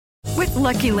With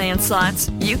Lucky Land Slots,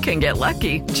 you can get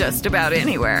lucky just about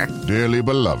anywhere. Dearly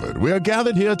beloved, we are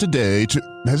gathered here today to...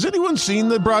 Has anyone seen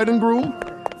the bride and groom?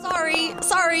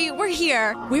 Sorry, we're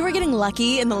here. We were getting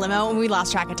lucky in the limo and we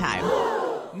lost track of time.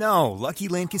 No, Lucky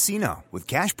Land Casino, with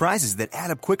cash prizes that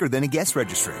add up quicker than a guest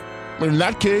registry. In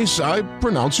that case, I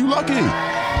pronounce you lucky.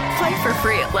 Play for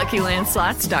free at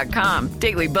LuckyLandSlots.com.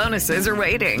 Daily bonuses are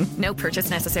waiting. No purchase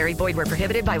necessary. Void where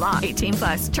prohibited by law.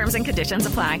 18+. Terms and conditions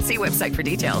apply. See website for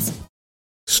details.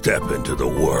 Step into the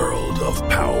world of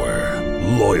power,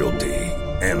 loyalty,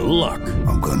 and luck.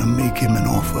 I'm gonna make him an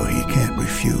offer he can't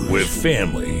refuse. With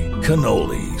family,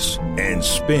 cannolis, and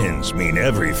spins mean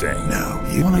everything. Now,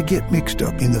 you wanna get mixed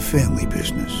up in the family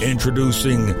business.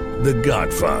 Introducing The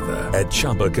Godfather at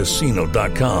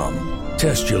ChumbaCasino.com.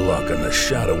 Test your luck in the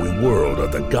shadowy world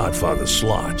of The Godfather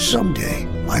slot. Someday,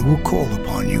 I will call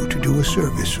upon you to do a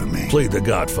service for me. Play The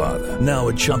Godfather, now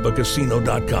at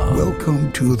ChumbaCasino.com.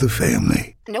 Welcome to the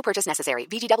family. No purchase necessary.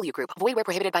 VGW Group. Void where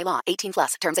prohibited by law.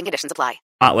 18+. Terms and conditions apply.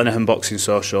 At Lenehan Boxing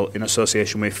Social, in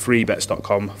association with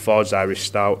freebets.com, Forged Irish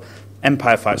Stout,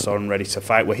 Empire Fight Store and Ready to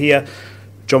Fight. We're here.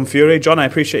 John Fury. John, I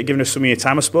appreciate you giving us some of your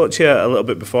time. I spoke to you a little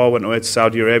bit before I went away to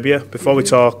Saudi Arabia. Before we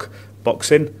talk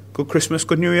boxing, good Christmas,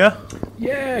 good New Year?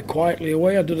 Yeah, quietly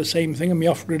away. I do the same thing in my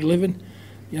off-grid living.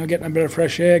 You know, getting a bit of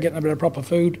fresh air, getting a bit of proper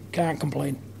food. Can't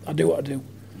complain. I do what I do.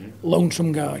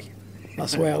 Lonesome guy.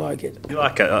 That's the way I like it. You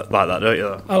like it like that, don't you?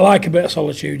 Though? I like a bit of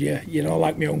solitude, yeah. You know, I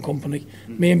like my own company.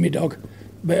 Me and my dog.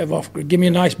 Bit of off-grid. Give me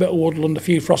a nice bit of woodland, a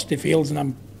few frosty fields, and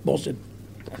I'm buzzing.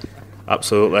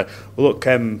 Absolutely. Well, look,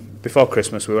 before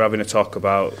Christmas, we were having a talk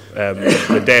about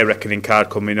the Day of Reckoning card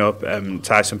coming up.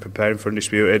 Tyson preparing for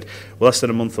Undisputed. We're less than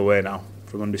a month away now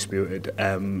from Undisputed.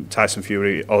 Tyson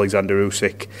Fury, Oleksandr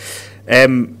Usyk.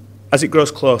 As it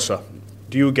grows closer,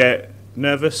 do you get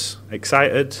nervous,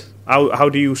 excited? How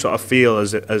do you sort of feel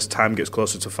as time gets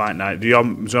closer to fight night?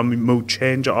 Does your mood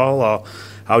change at all, or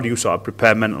how do you sort of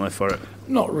prepare mentally for it?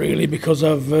 Not really, because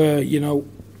of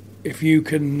if you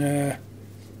can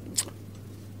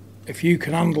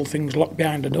handle things locked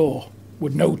behind a door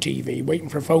with no TV, waiting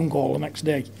for a phone call the next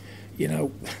day,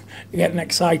 getting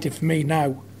excited for me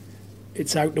now,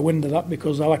 it's out the window, that,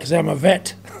 because like I say, I'm a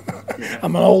vet.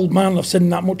 I'm an old man. I've seen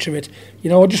that much of it.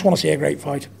 I just want to see a great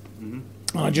fight.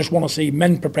 And I just want to see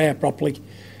men prepare properly,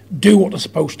 do what they're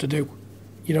supposed to do.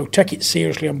 Take it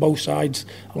seriously on both sides,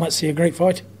 and let's see a great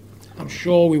fight. I'm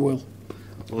sure we will.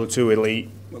 Well, the two elite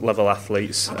level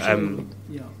athletes.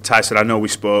 Yeah. Tyson, I know we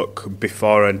spoke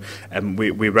before and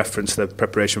we referenced the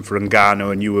preparation for Ngannou,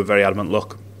 and you were very adamant,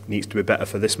 look, needs to be better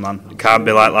for this man. It can't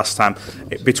be like last time.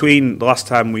 Between the last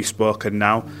time we spoke and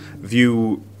now, have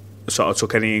you sort of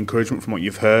took any encouragement from what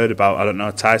you've heard about, I don't know,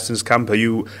 Tyson's camp? Are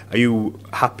you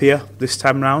happier this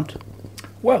time round?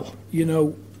 Well,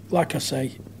 like I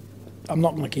say, I'm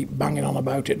not going to keep banging on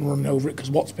about it and running over it,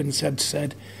 because what's been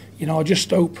said. I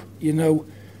just hope,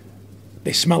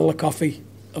 they smell the coffee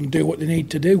and do what they need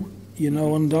to do,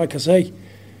 and like I say,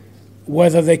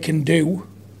 whether they can do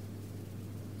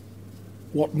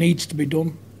what needs to be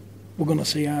done, we're going to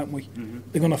see, aren't we? Mm-hmm.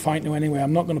 They're going to fight now anyway.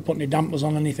 I'm not going to put any dampers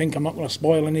on anything. I'm not going to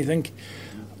spoil anything.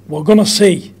 We're going to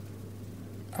see,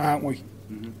 aren't we,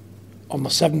 on the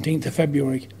 17th of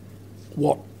February,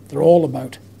 what they're all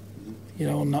about,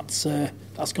 and that's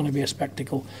going to be a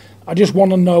spectacle. I just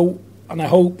want to know, and I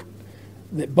hope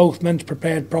that both men's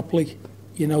prepared properly.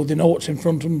 They know what's in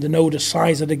front of them. They know the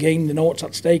size of the game. They know what's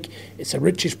at stake. It's the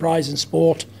richest prize in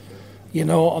sport,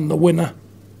 and the winner,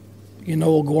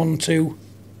 will go on to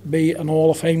be an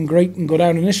Hall of Fame great and go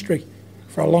down in history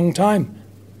for a long time.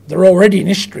 They're already in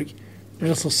history.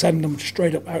 This will send them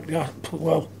straight up out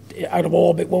of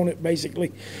orbit, won't it,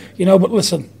 basically? But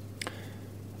listen,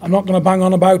 I'm not going to bang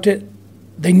on about it.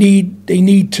 They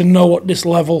need to know at this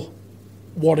level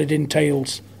what it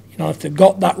entails. If they've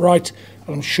got that right,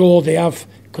 and I'm sure they have,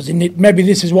 because maybe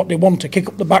this is what they want, to kick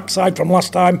up the backside from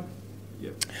last time.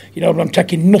 Yep. But I'm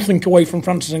taking nothing away from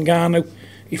Francis Ngannou.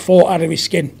 He fought out of his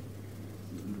skin.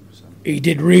 100%. He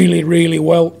did really, really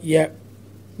well. Yeah,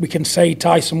 we can say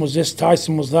Tyson was this,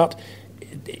 Tyson was that.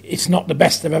 It's not the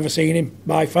best I've ever seen him,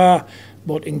 by far.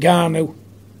 But Ngannou,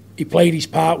 he played his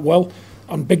part well,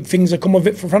 and big things have come of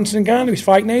it for Francis Ngannou. He's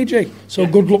fighting AJ. So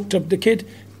good luck to the kid.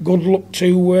 Good luck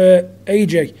to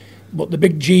AJ. But the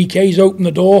big GK's opened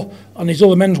the door, and his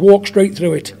other men's walked straight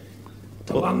through it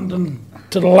to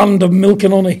the land of milk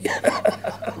and honey.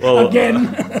 Well,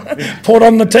 again, put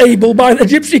on the table by the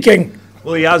Gypsy King.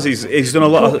 Well, he has. He's done a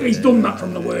lot. He's done that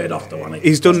from the word off, though, hasn't he?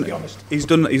 He's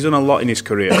done a lot in his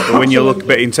career. But when you look,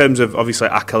 but in terms of obviously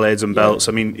accolades and belts,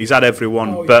 I mean, he's had every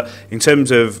one. But in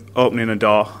terms of opening a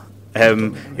door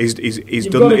He's You've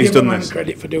done. got to He's give done a man this.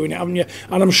 credit for doing it, haven't you?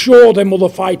 And I'm sure them other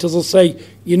fighters will say,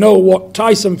 you know what,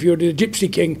 Tyson Fury, the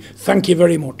Gypsy King, thank you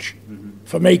very much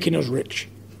for making us rich,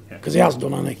 because he has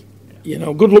done, hasn't he? You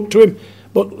know, good luck to him.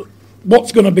 But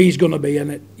what's going to be is going to be, isn't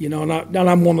it? You know, and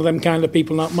I'm one of them kind of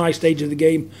people at my stage of the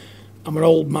game. I'm an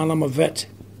old man. I'm a vet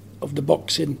of the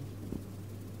boxing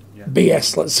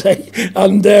BS, let's say,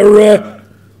 and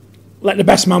let the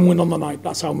best man win on the night.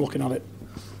 That's how I'm looking at it.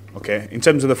 Okay, in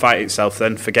terms of the fight itself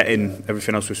then, forgetting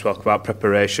everything else we spoke about,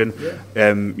 preparation,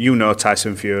 you know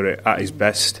Tyson Fury at his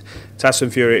best.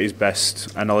 Tyson Fury at his best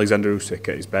and Oleksandr Usyk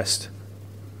at his best.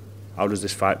 How does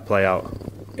this fight play out?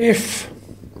 If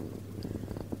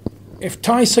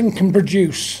Tyson can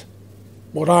produce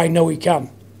what I know he can,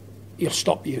 he'll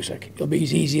stop Usyk. It'll be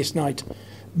his easiest night.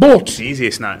 But It's the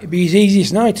easiest night. it'll be his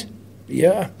easiest night,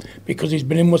 yeah, because he's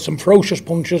been in with some ferocious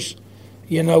punches.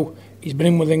 You know, he's been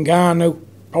in with Ngannou,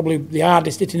 probably the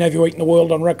hardest hitting heavyweight in the world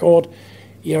on record.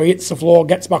 You know, he hits the floor,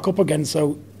 gets back up again.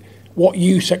 So what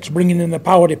Usyk's bringing in the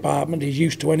power department he's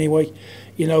used to anyway.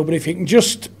 You know, but if he can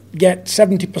just get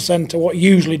 70% of what he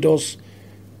usually does,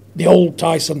 the old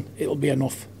Tyson, it'll be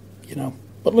enough. You know,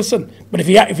 but listen, but if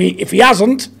he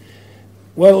hasn't,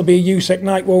 well, it'll be a Usyk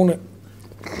night, won't it?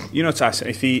 You know Tyson.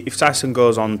 If Tyson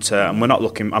goes on to, and I'm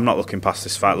not looking past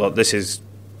this fight. Look, this is,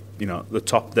 you know,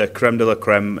 the creme de la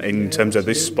creme in terms of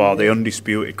this sport, the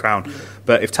undisputed crown.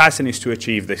 But if Tyson is to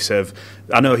achieve this,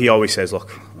 I know he always says,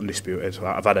 look, undisputed,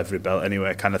 I've had every belt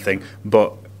anyway, kind of thing.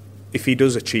 But if he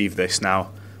does achieve this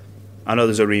now, I know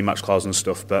there's a rematch clause and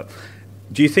stuff, but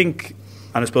do you think,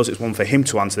 and I suppose it's one for him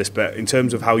to answer this, but in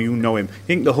terms of how you know him, you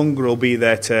think the hunger will be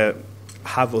there to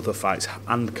have other fights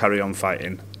and carry on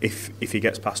fighting if he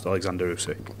gets past Oleksandr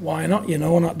Usyk? Why not? You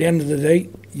know, and at the end of the day,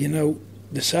 you know,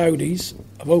 the Saudis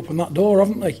have opened that door,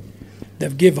 haven't they?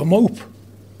 They've given them hope.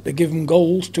 They give them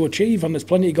goals to achieve, and there's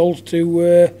plenty of goals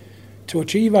to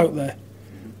achieve out there.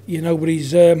 You know, but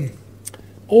he's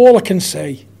all I can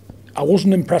say, I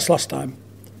wasn't impressed last time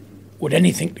with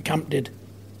anything the camp did.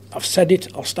 I've said it,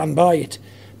 I'll stand by it.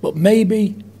 But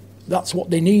maybe that's what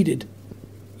they needed.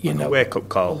 You know, a wake-up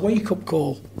call. A wake-up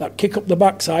call. That kick up the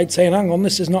backside saying, hang on,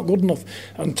 this is not good enough.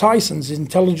 And Tyson's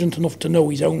intelligent enough to know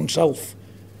his own self.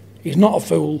 He's not a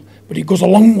fool, but he goes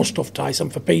along with stuff, Tyson,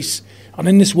 for peace. And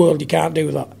in this world, you can't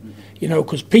do that. You know,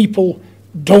 because people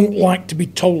don't like to be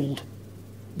told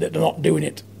that they're not doing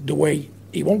it the way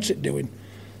he wants it doing.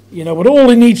 You know, but all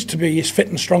he needs to be is fit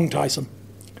and strong, Tyson.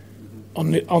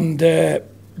 And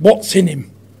what's in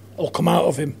him will come out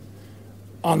of him.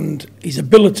 And his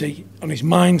ability and his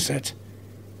mindset,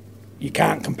 you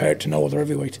can't compare it to no other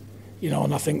heavyweight. You know,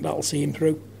 and I think that'll see him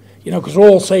through. You know, because we're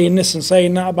all saying this and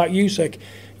saying that about Usyk,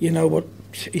 you know, but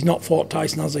he's not fought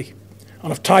Tyson, has he?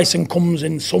 And if Tyson comes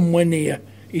in somewhere near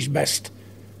his best,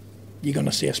 you're going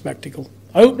to see a spectacle.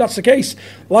 I hope that's the case.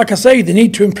 Like I say, they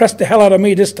need to impress the hell out of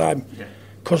me this time.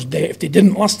 Because if they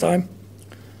didn't last time,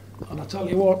 and I tell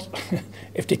you what,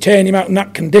 if they turn him out in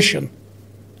that condition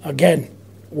again,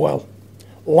 well,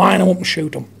 line him up and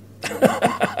shoot him.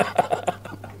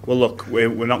 Well, look,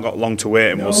 we've not got long to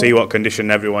wait, and we'll see what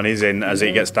condition everyone is in as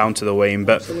it gets down to the weigh-in.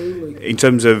 But in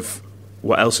terms of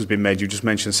what else has been made, you just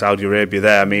mentioned Saudi Arabia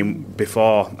there. I mean,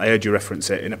 before, I heard you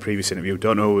reference it in a previous interview,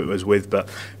 don't know who it was with, but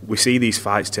we see these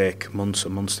fights take months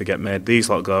and months to get made. These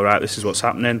lot go, right, this is what's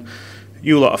happening,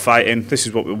 you lot are fighting, this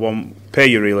is what we want, pay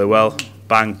you really well,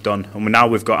 bang, done. And now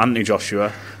we've got Anthony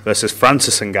Joshua versus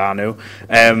Francis Ngannou.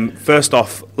 First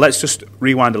off, let's just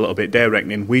rewind a little bit. Day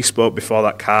reckoning, we spoke before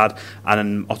that card,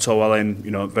 and Otto Welling,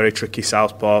 you know, very tricky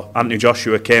southpaw. Anthony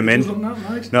Joshua came in.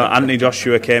 Anthony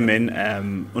Joshua came in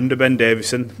under Ben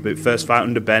Davison, first fight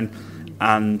under Ben,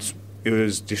 and he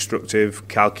was destructive,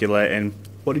 calculating.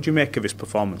 What did you make of his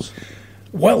performance?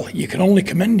 Well, you can only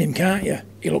commend him, can't you?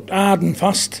 He looked hard and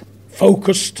fast,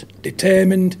 focused,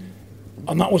 determined,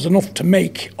 and that was enough to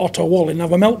make Otto Welling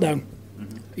have a meltdown.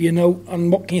 You know,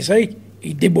 and what can you say?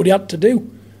 He did what he had to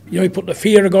do. You know, he put the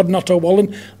fear of God in Otto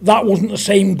Welling. That wasn't the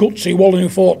same gutsy Welling who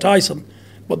fought Tyson.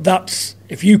 But that's,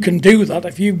 if you can do that,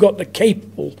 if you've got the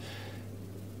capable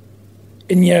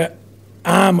in your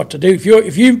armour to do,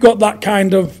 if you've got that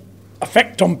kind of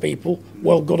effect on people,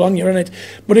 well, good on you, innit?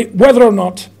 But whether or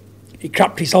not he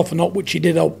crapped himself or not, which he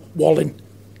did out Welling,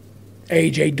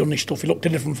 AJ done his stuff, he looked a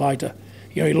different fighter.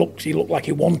 You know, he looked like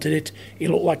he wanted it. He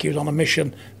looked like he was on a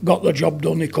mission. Got the job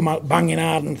done. He come out banging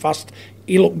hard and fast.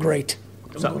 He looked great.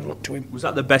 Good luck to him. Was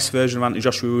that the best version of Anthony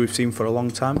Joshua we've seen for a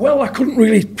long time? Well, I couldn't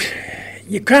really.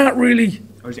 You can't really.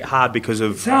 Or is it hard because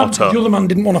of Otto? The other man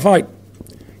didn't want to fight.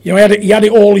 You know, he had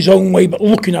it all his own way. But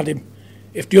looking at him,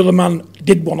 if the other man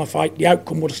did want to fight, the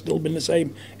outcome would have still been the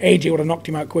same. AJ would have knocked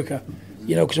him out quicker.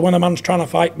 You know, because when a man's trying to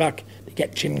fight back, they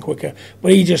get chin quicker.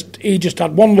 But he just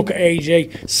had one look at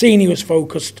AJ, seen he was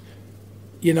focused,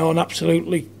 you know, and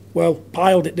absolutely, well,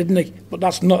 piled it, didn't he? But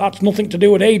that's nothing to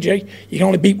do with AJ. You can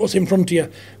only beat what's in front of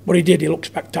you. But he did. He looked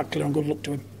spectacular, and good luck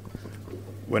to him.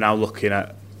 We're now looking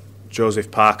at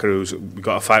Joseph Parker, who's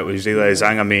got a fight with Zhilei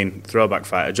Zhang. I mean, throwback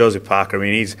fighter. Joseph Parker, I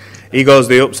mean, he goes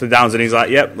the ups and downs, and he's like,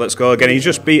 yep, let's go again. He's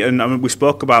just beaten. I mean, we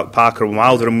spoke about Parker and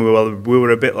Wilder, and we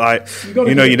were a bit like, you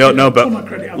don't know,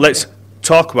 but let's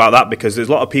talk about that, because there's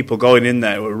a lot of people going in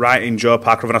there who are writing Joe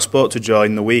Parker. And I spoke to Joe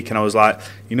in the week, and I was like,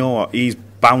 you know what, he's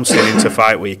bouncing into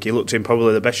fight week. He looked in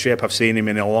probably the best shape I've seen him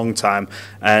in a long time,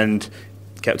 and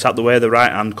kept out the way of the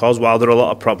right hand, caused Wilder a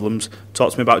lot of problems.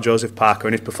 Talk to me about Joseph Parker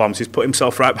and his performance. He's put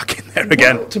himself right back in there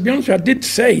again. Well, to be honest with you, I did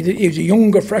say that he was a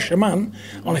younger, fresher man,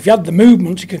 and if he had the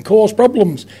movements, he can cause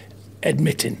problems.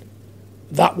 Admitting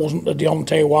that wasn't the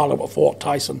Deontay Wilder that fought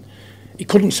Tyson. He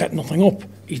couldn't set nothing up.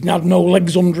 He had no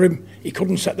legs under him. He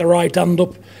couldn't set the right hand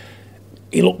up.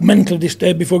 He looked mentally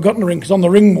disturbed before he got in the ring, because on the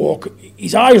ring walk,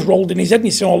 his eyes rolled in his head and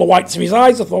he saw all the whites of his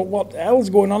eyes. I thought, what the hell's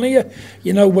going on here?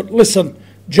 You know, but listen,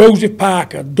 Joseph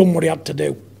Parker done what he had to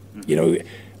do. You know,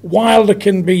 Wilder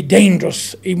can be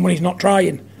dangerous even when he's not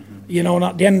trying. You know, and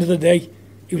at the end of the day,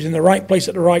 he was in the right place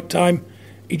at the right time.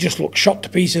 He just looked shot to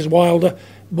pieces, Wilder,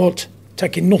 but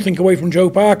taking nothing away from Joe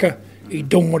Parker, he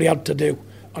done what he had to do,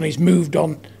 and he's moved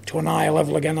on to an higher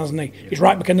level again, hasn't he? He's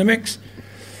right back in the mix.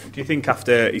 Do you think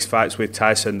after his fights with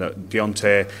Tyson that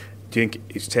Deontay, do you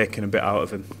think he's taken a bit out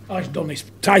of him? He's done.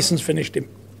 Tyson's finished him.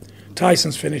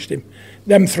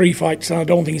 Them 3 fights, and I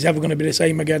don't think he's ever going to be the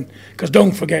same again. Because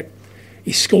don't forget,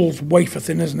 his skull's wafer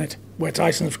thin, isn't it? Where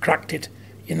Tyson's cracked it.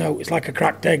 You know, it's like a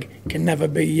cracked egg. Can never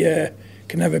be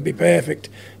perfect.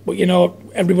 But you know,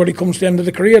 everybody comes to the end of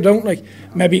the career, don't they?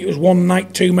 Maybe it was one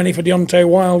night too many for Deontay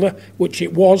Wilder, which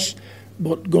it was.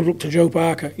 But good luck to Joe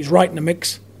Parker. He's right in the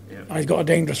mix. And he's got a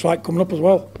dangerous fight coming up as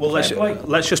well. Well,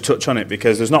 let's just touch on it,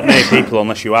 because there's not many people,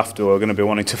 unless you have to, who are going to be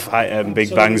wanting to fight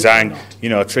Big Bang Zhang. You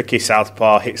know, tricky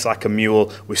southpaw, hits like a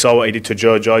mule. We saw what he did to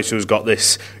Joe Joyce, who's got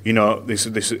this, you know, this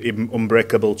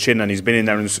unbreakable chin, and he's been in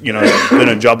there and, you know, done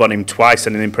a job on him twice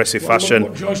in an impressive fashion.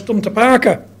 Look what Joyce done to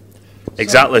Parker.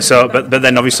 Exactly. So, but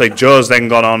then obviously Joe's then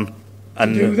gone on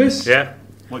and do this. Yeah.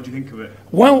 What do you think of it?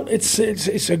 Well, it's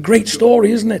a great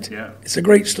story, isn't it? Yeah. It's a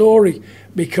great story,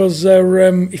 because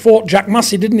he fought Jack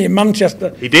Massey, didn't he, in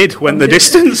Manchester? He did, went the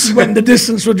distance. He went the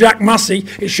distance with Jack Massey.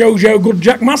 It shows you how good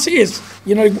Jack Massey is.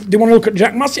 You know, they want to look at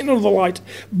Jack Massey in another light.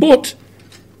 But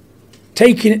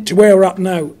taking it to where we're at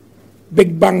now,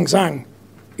 Big Bang Zhang,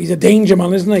 he's a danger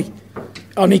man, isn't he?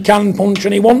 And he can punch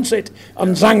and he wants it.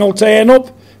 And Zhang will turn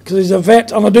up, because he's a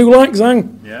vet, and I do like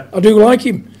Zhang. Yeah. I do like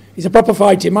him. He's a proper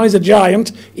fighting man. He's a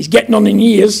giant. He's getting on in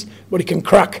years, but he can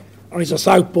crack, and he's a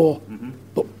southpaw.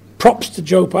 But props to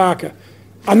Joe Parker.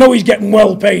 I know he's getting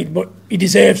well paid, but he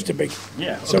deserves to be.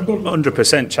 Yeah, so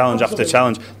 100% challenge after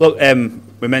challenge. Look,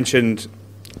 we mentioned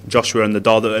Joshua and the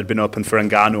door that had been opened for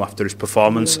Ngannou after his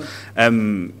performance.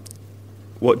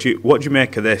 What do you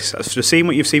make of this? After seeing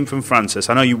what you've seen from Francis,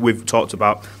 I know we've talked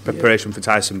about preparation for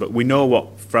Tyson, but we know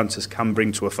what Francis can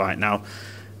bring to a fight now.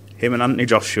 Him and Anthony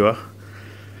Joshua.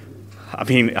 I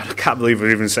mean, I can't believe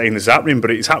we're even saying this is happening,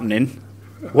 but it's happening.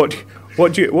 What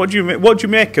do you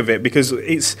make of it? Because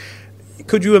it's.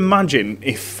 Could you imagine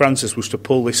if Francis was to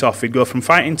pull this off? He'd go from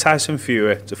fighting Tyson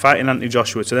Fury to fighting Anthony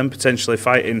Joshua to then potentially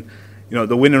fighting, you know,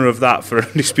 the winner of that for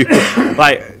a dispute.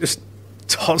 Like, just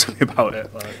talk to me about it.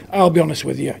 I'll be honest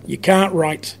with you. You can't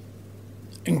write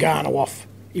Ngannou off.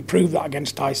 He proved that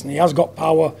against Tyson. He has got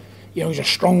power. You know, he's a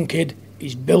strong kid.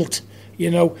 He's built.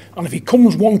 You know, and if he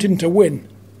comes wanting to win,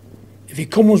 if he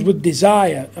comes with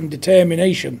desire and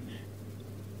determination,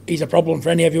 he's a problem for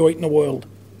any heavyweight in the world.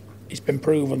 It's been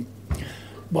proven.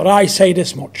 But I say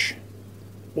this much,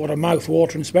 what a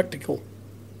mouth-watering spectacle.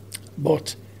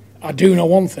 But I do know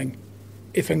one thing,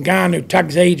 if Ngannou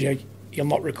tags AJ, he'll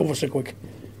not recover so quick.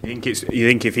 You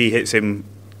think if he hits him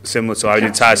similar to how he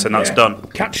did Tyson, that's done?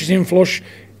 Catches him flush,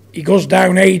 he goes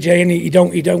down AJ and he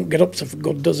don't get up so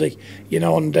good, does he? You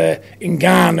know, and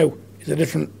Ngannou is a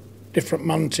different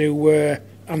man to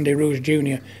Andy Ruiz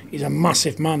Jr. He's a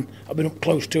massive man. I've been up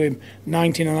close to him.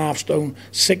 19.5 stone,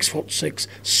 6'6",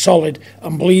 solid,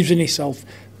 and believes in himself.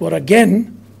 But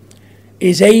again,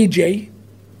 is AJ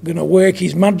going to work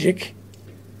his magic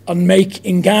and make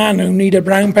Ngannou need a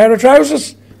brown pair of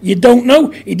trousers? You don't know.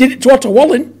 He did it to Otto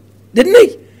Wallin, didn't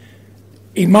he?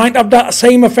 He might have that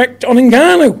same effect on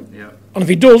Ngannou. Yeah. And if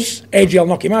he does, AJ will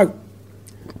knock him out.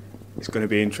 It's going to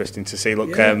be interesting to see.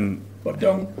 Look, but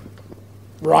don't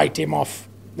write him off.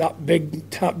 That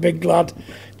big lad.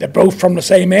 They're both from the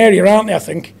same area, aren't they? I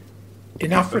think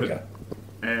in Africa.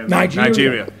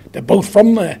 Nigeria. They're both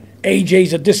from there.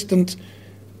 AJ's a distant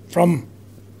from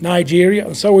Nigeria,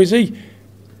 and so is he.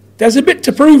 There's a bit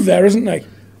to prove there, isn't there?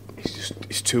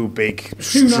 He's too big,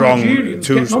 Two strong,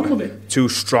 Nigerians two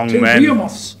strong two men.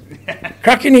 behemoths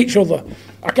cracking each other.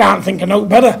 I can't think of no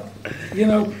better. You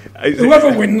know,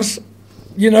 whoever wins,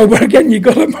 you know. But again, you've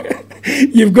got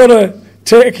to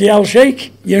take Al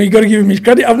Sheikh. You know, you've got to give him his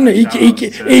credit, haven't you?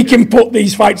 He can put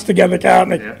these fights together,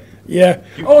 can't he? Yeah.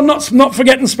 Oh, not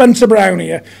forgetting Spencer Brown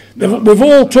here. We've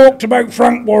all talked about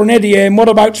Frank Warren, Eddie Hearn. What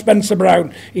about Spencer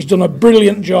Brown? He's done a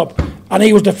brilliant job. And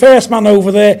he was the first man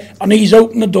over there, and he's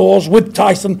opened the doors with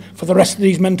Tyson for the rest of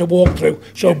these men to walk through.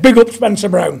 So big up Spencer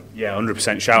Brown. Yeah,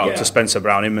 100% shout out to Spencer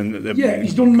Brown.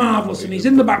 He's done marvellous, and he's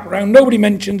in the background. Nobody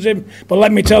mentions him, but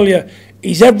let me tell you,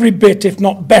 he's every bit, if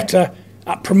not better,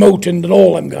 at promoting than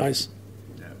all them guys.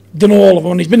 Yeah. Than all of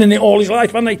them. And he's been in it all his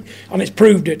life, hasn't he? And it's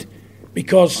proved it.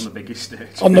 Because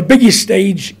on the biggest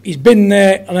stage, he's been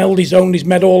there and held his own. He's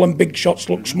made all them big shots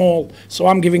look small. So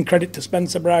I'm giving credit to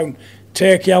Spencer Brown,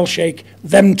 Turkey Al Sheikh.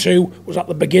 Them two was at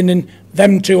the beginning.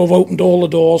 Them two have opened all the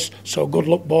doors. So good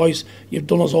luck, boys. You've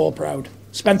done us all proud.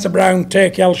 Spencer Brown,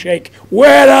 Turkey Al Sheikh.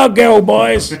 Where'd I go,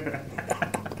 boys?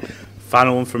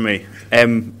 Final one from me.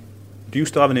 Do you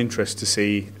still have an interest to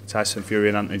see Tyson Fury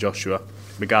and Anthony Joshua,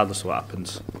 regardless of what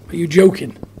happens? Are you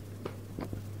joking?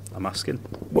 I'm asking.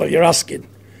 Well, you're asking.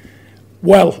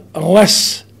 Well,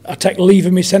 unless I take leave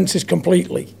of my senses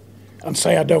completely and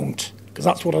say I don't, because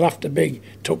that's what I'd have to be,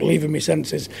 took leave of my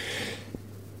senses.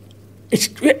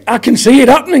 I can see it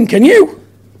happening, can you?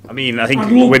 I mean, I think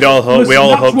we all hope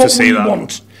to see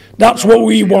that. That's what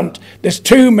we want. There's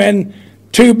two men,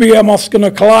 two behemoths going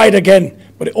to collide again,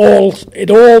 but it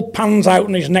all pans out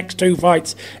in his next two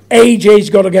fights. AJ's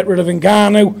got to get rid of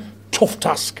Ngannou, tough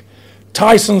task.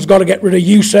 Tyson's got to get rid of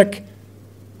Usyk,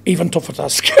 even tougher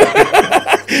task.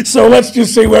 So let's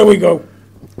just see where we go.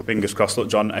 Fingers crossed. Look,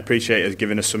 John, I appreciate you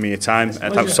giving us some of your time.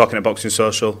 Thanks for talking at Boxing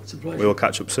Social. We will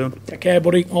catch up soon. Take care,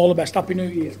 buddy. All the best. Happy New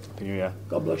Year. Happy New Year.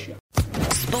 God bless you.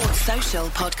 Sports Social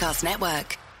Podcast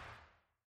Network.